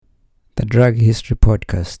The Drug History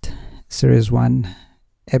Podcast, Series 1,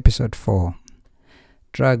 Episode 4,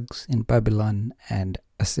 Drugs in Babylon and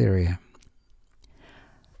Assyria.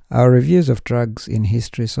 Our reviews of drugs in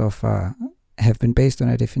history so far have been based on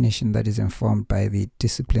a definition that is informed by the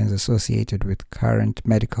disciplines associated with current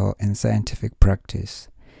medical and scientific practice: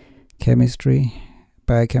 chemistry,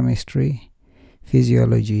 biochemistry,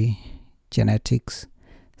 physiology, genetics,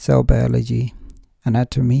 cell biology,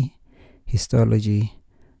 anatomy, histology,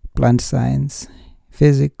 plant science,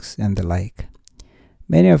 physics, and the like.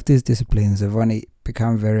 Many of these disciplines have only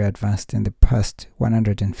become very advanced in the past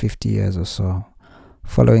 150 years or so,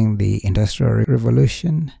 following the Industrial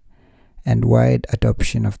Revolution and wide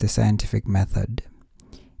adoption of the scientific method.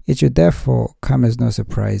 It should therefore come as no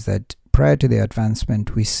surprise that prior to the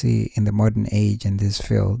advancement we see in the modern age in these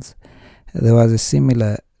fields, there was a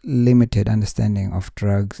similar limited understanding of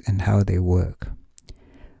drugs and how they work.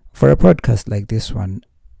 For a podcast like this one,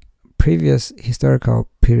 previous historical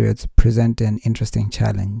periods present an interesting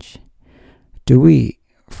challenge. Do we,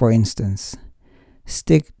 for instance,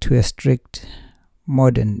 stick to a strict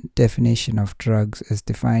modern definition of drugs as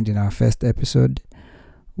defined in our first episode,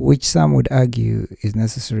 which some would argue is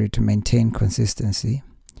necessary to maintain consistency?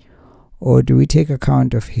 Or do we take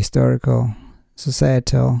account of historical,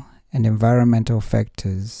 societal, and environmental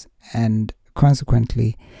factors and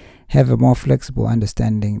consequently have a more flexible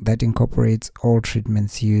understanding that incorporates all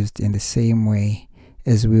treatments used in the same way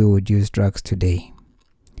as we would use drugs today?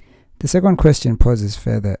 The second question poses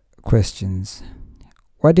further questions.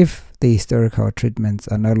 What if the historical treatments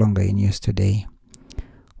are no longer in use today?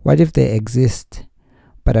 What if they exist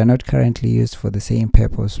but are not currently used for the same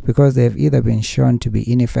purpose because they have either been shown to be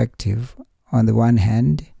ineffective on the one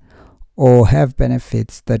hand or have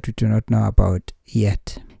benefits that we do not know about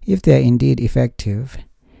yet? If they are indeed effective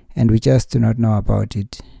and we just do not know about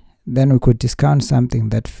it, then we could discount something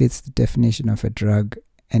that fits the definition of a drug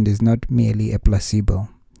and is not merely a placebo.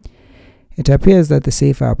 It appears that the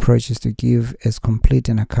safer approach is to give as complete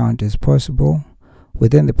an account as possible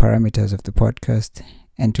within the parameters of the podcast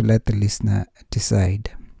and to let the listener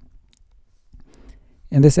decide.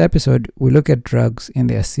 In this episode, we look at drugs in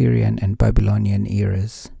the Assyrian and Babylonian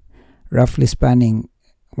eras, roughly spanning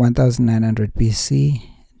 1900 BC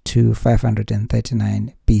to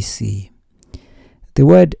 539 BC. The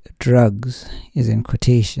word drugs is in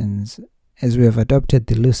quotations as we have adopted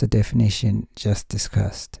the looser definition just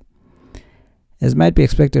discussed. As might be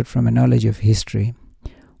expected from a knowledge of history,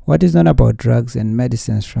 what is known about drugs and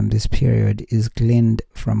medicines from this period is gleaned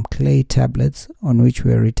from clay tablets on which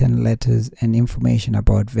were written letters and information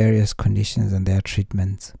about various conditions and their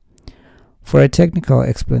treatments. For a technical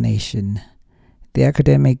explanation, the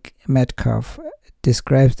academic Metcalfe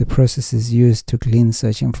describes the processes used to glean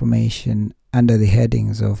such information under the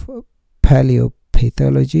headings of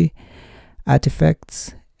paleopathology,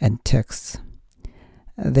 artifacts, and texts.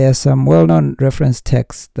 There are some well-known reference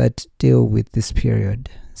texts that deal with this period,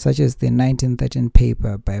 such as the 1913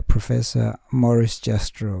 paper by Professor Maurice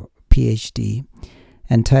Jastrow, PhD,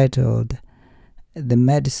 entitled "The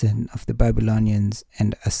Medicine of the Babylonians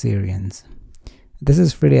and Assyrians." This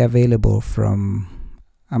is freely available from,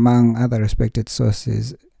 among other respected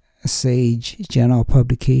sources, Sage Journal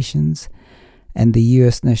Publications and the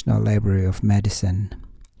U.S. National Library of Medicine.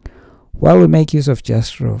 While we make use of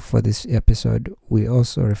Jastrow for this episode, we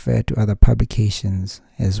also refer to other publications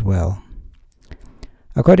as well.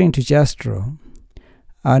 According to Jastrow,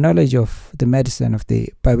 our knowledge of the medicine of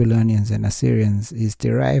the Babylonians and Assyrians is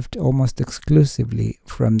derived almost exclusively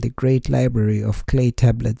from the great library of clay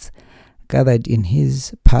tablets gathered in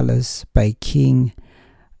his palace by King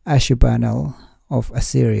Ashurbanipal of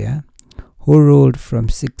Assyria, who ruled from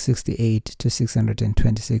 668 to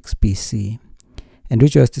 626 BC, and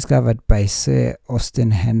which was discovered by Sir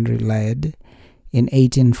Austen Henry Layard in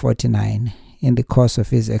 1849 in the course of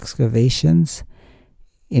his excavations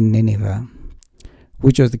in Nineveh,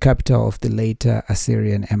 which was the capital of the later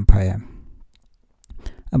Assyrian Empire.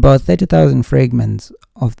 About 30,000 fragments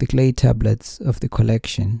of the clay tablets of the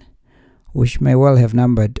collection, which may well have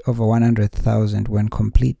numbered over 100,000 when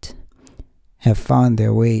complete, have found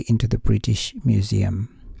their way into the British Museum.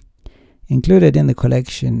 Included in the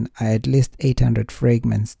collection are at least 800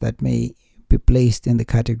 fragments that may be placed in the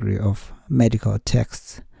category of medical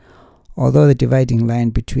texts, although the dividing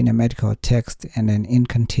line between a medical text and an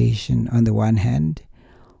incantation on the one hand,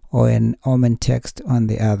 or an omen text on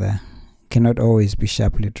the other, cannot always be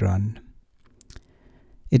sharply drawn.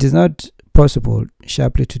 It is not possible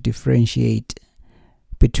sharply to differentiate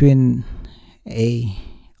between a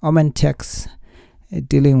omen text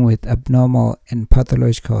dealing with abnormal and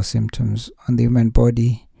pathological symptoms on the human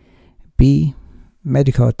body, B,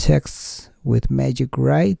 medical texts with magic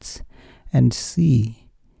rites, and C.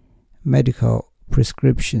 medical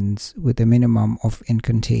prescriptions with a minimum of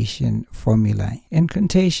incantation formulae.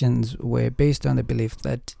 Incantations were based on the belief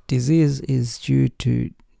that disease is due to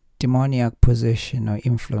demoniac possession or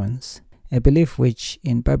influence, a belief which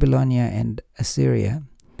in Babylonia and Assyria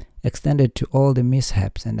extended to all the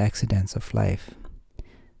mishaps and accidents of life.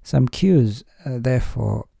 Some cues,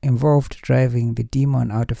 therefore, involved driving the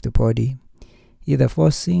demon out of the body, either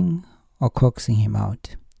forcing or coaxing him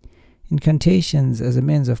out. Incantations as a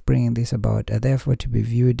means of bringing this about are therefore to be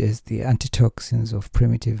viewed as the antitoxins of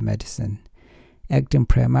primitive medicine, acting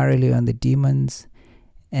primarily on the demons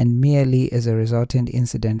and merely as a resultant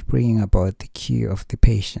incident bringing about the cure of the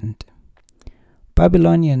patient.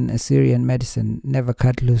 Babylonian Assyrian medicine never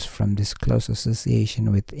cut loose from this close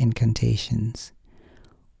association with incantations.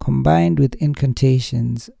 Combined with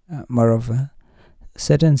incantations, moreover,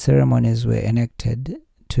 certain ceremonies were enacted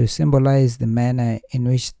to symbolize the manner in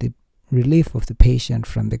which the relief of the patient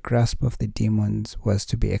from the grasp of the demons was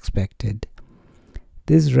to be expected.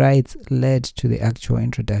 These rites led to the actual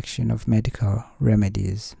introduction of medical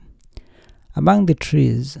remedies. Among the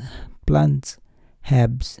trees, plants,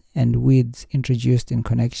 herbs, and weeds introduced in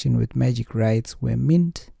connection with magic rites were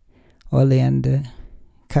mint, oleander,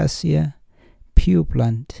 cassia, pew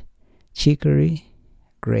plant, chicory,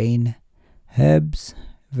 grain, herbs,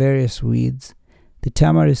 various weeds, the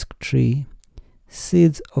tamarisk tree,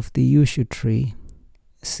 seeds of the yushu tree,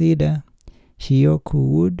 cedar, shioku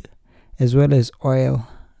wood, as well as oil,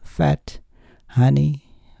 fat, honey,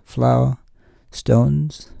 flour,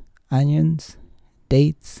 stones, onions,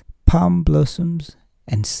 dates, palm blossoms,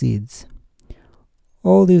 and seeds.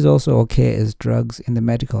 All these also occur as drugs in the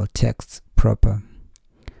medical texts proper.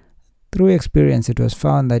 Through experience, it was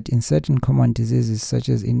found that in certain common diseases such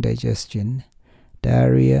as indigestion,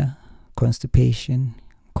 diarrhea, constipation,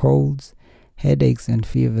 colds, headaches, and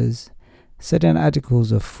fevers, certain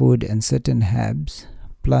articles of food and certain herbs,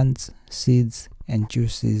 plants, seeds, and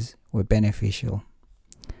juices were beneficial.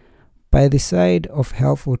 By the side of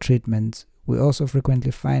healthful treatments, we also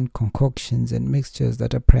frequently find concoctions and mixtures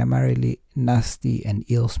that are primarily nasty and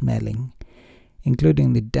ill-smelling,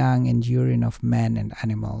 including the dung and urine of men and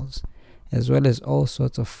animals, as well as all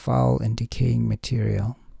sorts of foul and decaying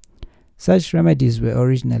material. Such remedies were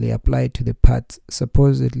originally applied to the parts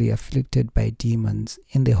supposedly afflicted by demons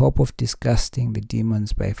in the hope of disgusting the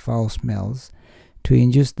demons by foul smells, to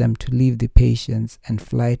induce them to leave the patients and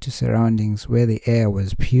fly to surroundings where the air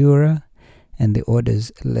was purer and the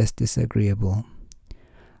odors less disagreeable.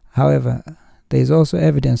 However, there is also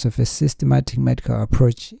evidence of a systematic medical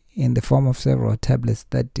approach in the form of several tablets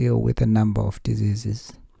that deal with a number of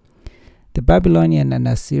diseases. The Babylonian and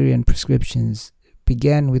Assyrian prescriptions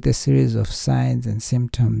began with a series of signs and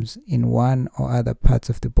symptoms in one or other parts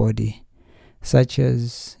of the body, such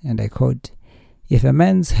as, and I quote, "If a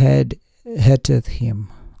man's head hurteth him,"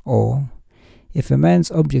 or "If a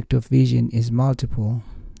man's object of vision is multiple,"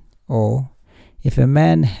 or "If a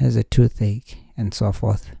man has a toothache," and so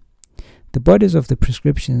forth. The bodies of the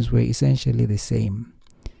prescriptions were essentially the same.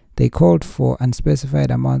 They called for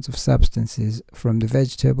unspecified amounts of substances from the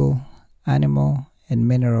vegetable, animal, and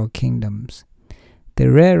mineral kingdoms. The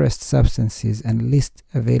rarest substances and least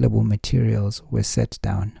available materials were set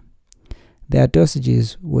down. Their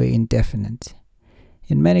dosages were indefinite.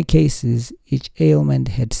 In many cases, each ailment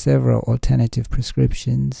had several alternative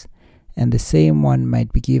prescriptions, and the same one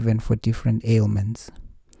might be given for different ailments.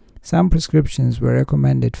 Some prescriptions were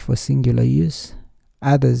recommended for singular use,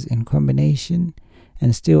 others in combination,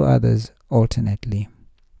 and still others alternately.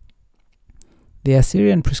 The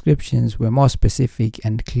Assyrian prescriptions were more specific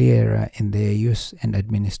and clearer in their use and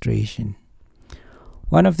administration.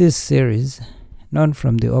 One of these series, known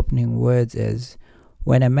from the opening words as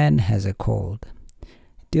 "When a Man Has a Cold,"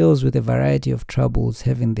 deals with a variety of troubles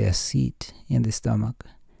having their seat in the stomach,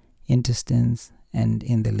 intestines, and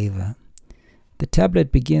in the liver. The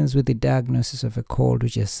tablet begins with the diagnosis of a cold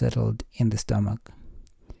which has settled in the stomach.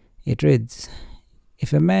 It reads,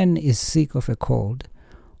 "If a man is sick of a cold,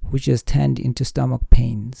 which has turned into stomach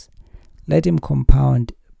pains, let him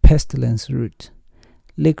compound pestilence root,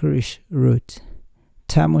 licorice root,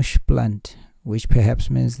 tamush plant," which perhaps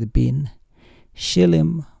means the bean,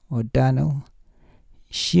 shilim or darnel,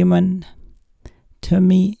 shimon,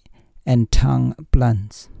 tumi, and tongue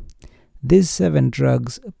plants. These 7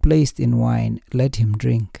 drugs placed in wine let him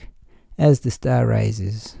drink, as the star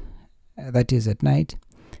rises, that is at night,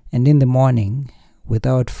 and in the morning,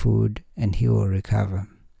 without food, and he will recover.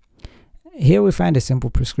 Here we find a simple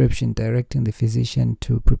prescription directing the physician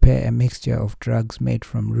to prepare a mixture of drugs made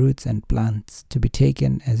from roots and plants to be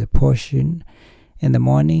taken as a portion in the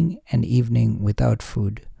morning and evening without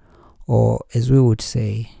food, or as we would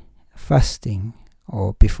say, fasting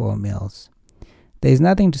or before meals. There is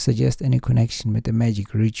nothing to suggest any connection with the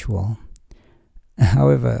magic ritual.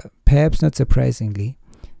 However, perhaps not surprisingly,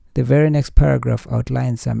 the very next paragraph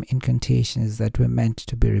outlines some incantations that were meant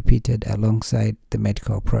to be repeated alongside the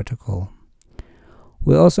medical protocol.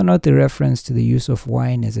 We also note the reference to the use of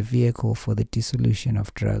wine as a vehicle for the dissolution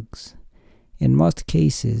of drugs. In most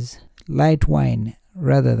cases, light wine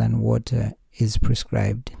rather than water is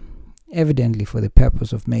prescribed, evidently for the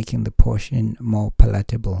purpose of making the portion more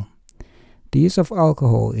palatable. The use of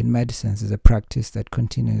alcohol in medicines is a practice that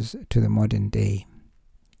continues to the modern day.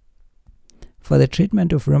 For the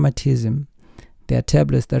treatment of rheumatism, there are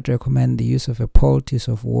tablets that recommend the use of a poultice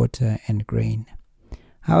of water and grain.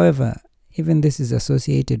 However, even this is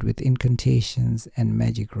associated with incantations and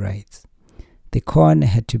magic rites. The corn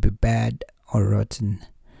had to be bad or rotten,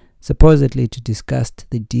 supposedly to disgust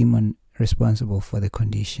the demon responsible for the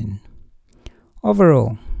condition.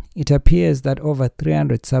 Overall, it appears that over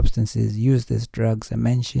 300 substances used as drugs are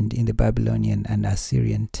mentioned in the Babylonian and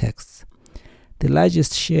Assyrian texts. The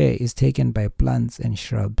largest share is taken by plants and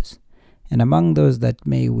shrubs, and among those that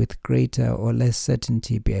may with greater or less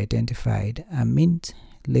certainty be identified are mint,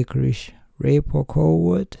 licorice, rape or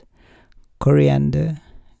coalwood, coriander,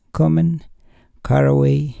 cumin,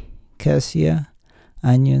 caraway, cassia,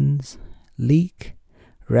 onions, leek,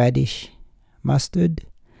 radish, mustard,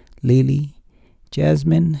 lily,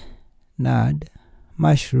 jasmine, nard,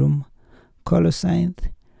 mushroom,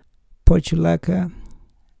 colocynth, portulaca,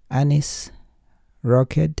 anise,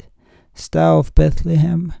 rocket, star of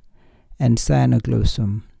Bethlehem, and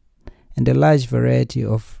cyanoglossum, and a large variety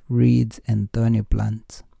of reeds and thorny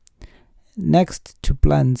plants. Next to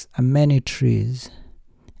plants are many trees.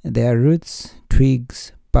 There are roots,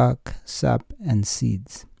 twigs, bark, sap, and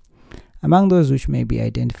seeds. Among those which may be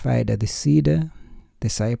identified are the cedar, the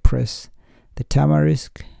cypress, the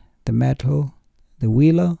tamarisk, the myrtle, the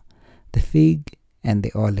willow, the fig, and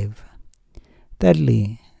the olive.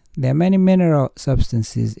 Thirdly, there are many mineral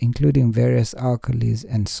substances including various alkalis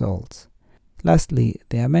and salts. Lastly,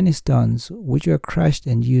 there are many stones which were crushed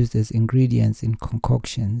and used as ingredients in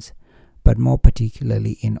concoctions, but more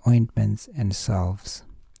particularly in ointments and salves.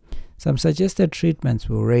 Some suggested treatments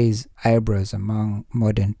will raise eyebrows among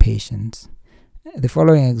modern patients. The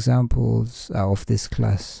following examples are of this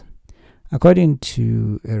class. According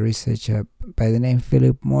to a researcher by the name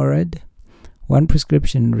Philip Morad, one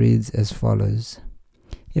prescription reads as follows: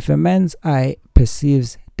 if a man's eye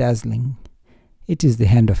perceives dazzling, it is the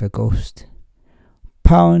hand of a ghost.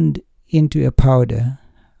 Pound into a powder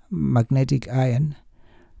magnetic iron,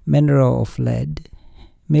 mineral of lead,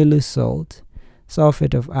 mealy salt,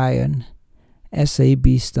 sulfate of iron,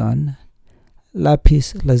 SAB stone,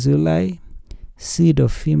 lapis lazuli, seed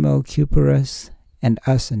of female cuperus, and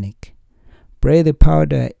arsenic. Bray the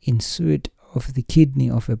powder in suet of the kidney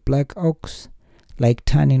of a black ox, like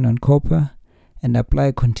tannin on copper, and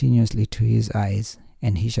apply continuously to his eyes,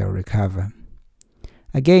 and he shall recover.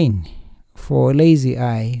 Again, for lazy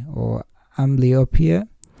eye or amblyopia,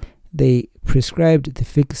 they prescribed the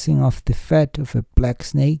fixing of the fat of a black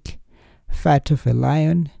snake, fat of a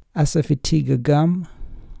lion, asafoetida gum,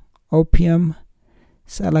 opium,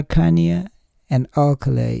 salacania, and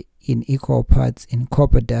alkali in equal parts in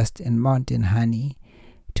copper dust and mountain honey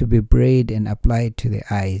to be brayed and applied to the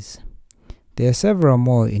eyes. There are several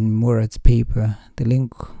more in Murad's paper, the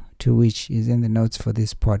link to which is in the notes for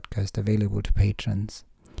this podcast available to patrons.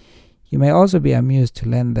 You may also be amused to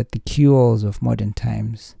learn that the cure-alls of modern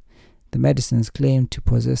times, the medicines claim to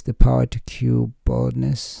possess the power to cure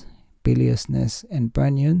baldness, biliousness, and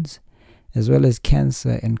bunions, as well as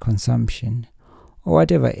cancer and consumption, or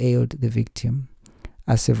whatever ailed the victim,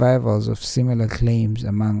 are survivals of similar claims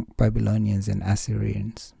among Babylonians and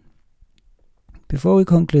Assyrians. Before we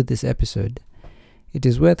conclude this episode, it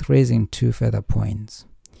is worth raising two further points.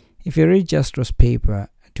 If you read Jastro's paper,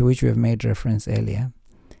 to which we have made reference earlier,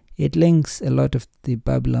 it links a lot of the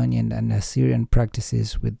Babylonian and Assyrian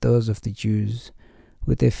practices with those of the Jews,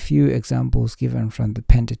 with a few examples given from the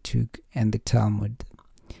Pentateuch and the Talmud.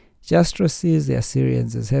 Jastrow sees the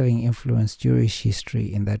Assyrians as having influenced Jewish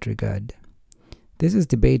history in that regard. This is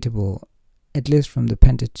debatable, at least from the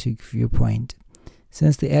Pentateuch viewpoint,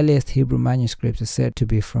 since the earliest Hebrew manuscripts are said to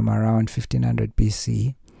be from around 1500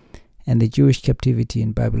 BC, and the Jewish captivity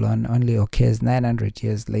in Babylon only occurs 900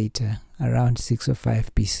 years later, around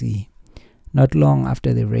 605 BC, not long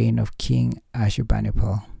after the reign of King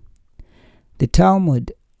Ashurbanipal. The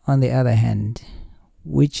Talmud, on the other hand,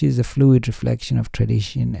 which is a fluid reflection of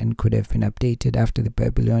tradition and could have been updated after the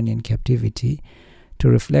Babylonian captivity to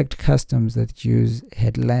reflect customs that Jews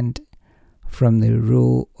had learned from the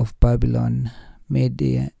rule of Babylon,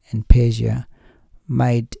 Media, and Persia,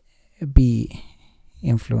 might be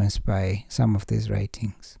influenced by some of these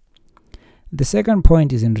writings. The second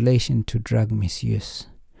point is in relation to drug misuse.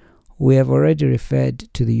 We have already referred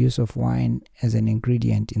to the use of wine as an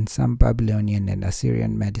ingredient in some Babylonian and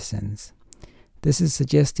Assyrian medicines. This is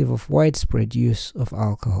suggestive of widespread use of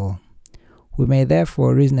alcohol. We may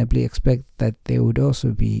therefore reasonably expect that there would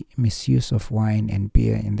also be misuse of wine and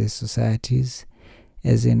beer in these societies,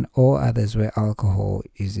 as in all others where alcohol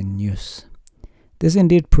is in use. This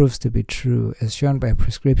indeed proves to be true, as shown by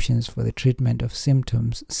prescriptions for the treatment of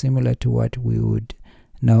symptoms similar to what we would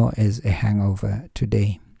know as a hangover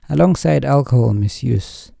today. Alongside alcohol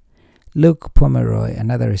misuse, Luke Pomeroy,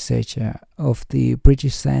 another researcher of the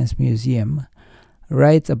British Science Museum,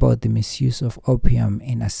 writes about the misuse of opium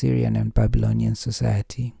in Assyrian and Babylonian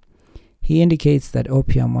society. He indicates that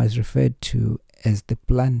opium was referred to as the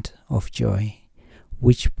plant of joy,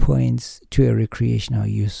 which points to a recreational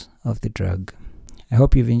use of the drug. I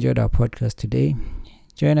hope you've enjoyed our podcast today.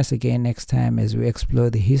 Join us again next time as we explore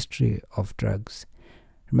the history of drugs.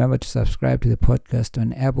 Remember to subscribe to the podcast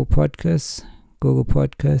on Apple Podcasts, Google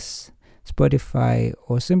Podcasts, Spotify,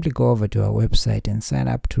 or simply go over to our website and sign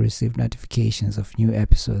up to receive notifications of new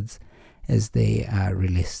episodes as they are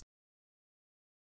released.